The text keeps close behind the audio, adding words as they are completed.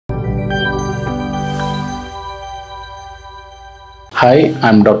Hi,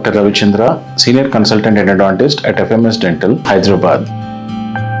 I'm Dr. Ravichandra, Senior Consultant Endodontist at FMS Dental, Hyderabad.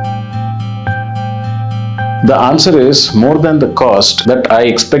 The answer is more than the cost that I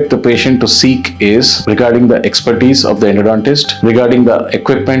expect the patient to seek is regarding the expertise of the endodontist, regarding the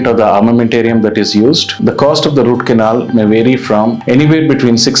equipment or the armamentarium that is used. The cost of the root canal may vary from anywhere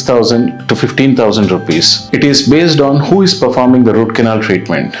between 6,000 to 15,000 rupees. It is based on who is performing the root canal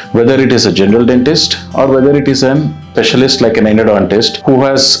treatment, whether it is a general dentist or whether it is an specialist like an endodontist who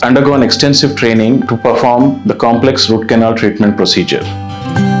has undergone extensive training to perform the complex root canal treatment procedure.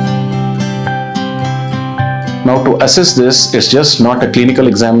 Now, to assess this, it's just not a clinical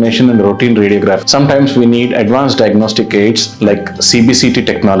examination and routine radiograph. Sometimes we need advanced diagnostic aids like CBCT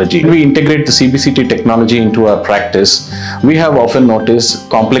technology. When we integrate the CBCT technology into our practice, we have often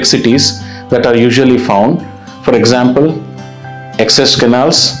noticed complexities that are usually found. For example, excess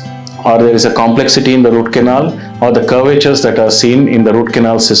canals, or there is a complexity in the root canal, or the curvatures that are seen in the root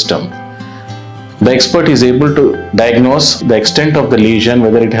canal system. The expert is able to diagnose the extent of the lesion,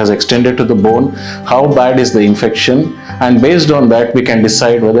 whether it has extended to the bone, how bad is the infection, and based on that we can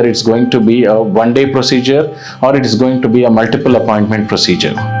decide whether it's going to be a one-day procedure or it is going to be a multiple appointment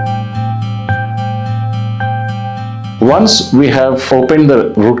procedure. Once we have opened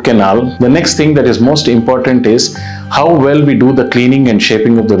the root canal, the next thing that is most important is how well we do the cleaning and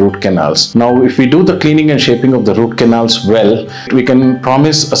shaping of the root canals. Now, if we do the cleaning and shaping of the root canals well, we can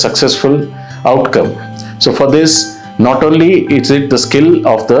promise a successful outcome. So for this, not only is it the skill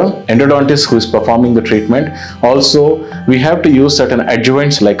of the endodontist who is performing the treatment, also we have to use certain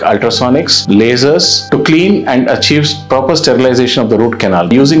adjuvants like ultrasonics, lasers to clean and achieve proper sterilization of the root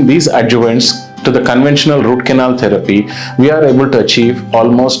canal. Using these adjuvants to the conventional root canal therapy, we are able to achieve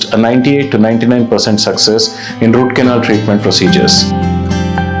almost a 98 to 99% success in root canal treatment procedures.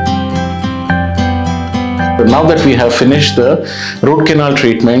 Now that we have finished the root canal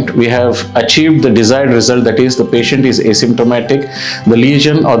treatment, we have achieved the desired result, that is the patient is asymptomatic, the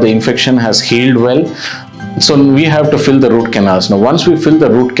lesion or the infection has healed well. So we have to fill the root canals. Now once we fill the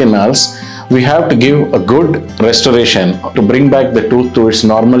root canals, we have to give a good restoration to bring back the tooth to its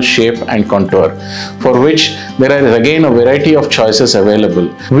normal shape and contour, for which there are again a variety of choices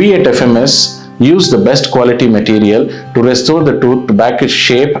available. We at FMS use the best quality material to restore the tooth to back its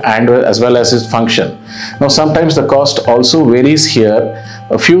shape and as well as its function. Now sometimes the cost also varies here,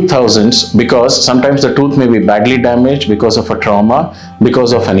 a few thousands, because sometimes the tooth may be badly damaged because of a trauma,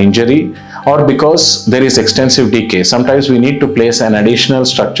 because of an injury, or because there is extensive decay. Sometimes we need to place an additional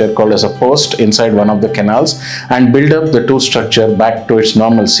structure called as a post inside one of the canals and build up the tooth structure back to its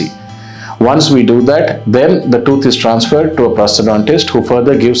normalcy. Once we do that, then the tooth is transferred to a prosthodontist who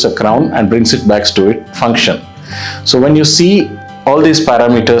further gives a crown and brings it back to its function. So when you see all these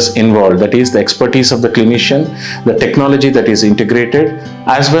parameters involved, that is the expertise of the clinician, the technology that is integrated,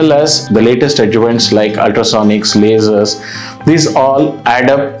 as well as the latest adjuvants like ultrasonics, lasers, these all add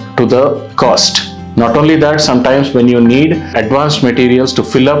up to the cost. Not only that, sometimes when you need advanced materials to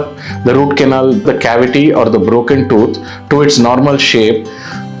fill up the root canal, the cavity or the broken tooth to its normal shape,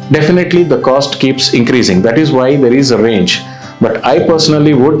 definitely the cost keeps increasing. That is why there is a range. But I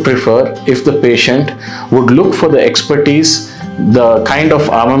personally would prefer if the patient would look for the expertise, the kind of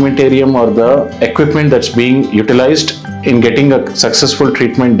armamentarium or the equipment that's being utilized in getting a successful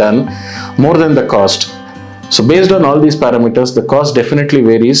treatment done, more than the cost. So based on all these parameters, the cost definitely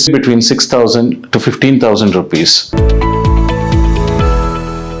varies between 6,000 to 15,000 rupees.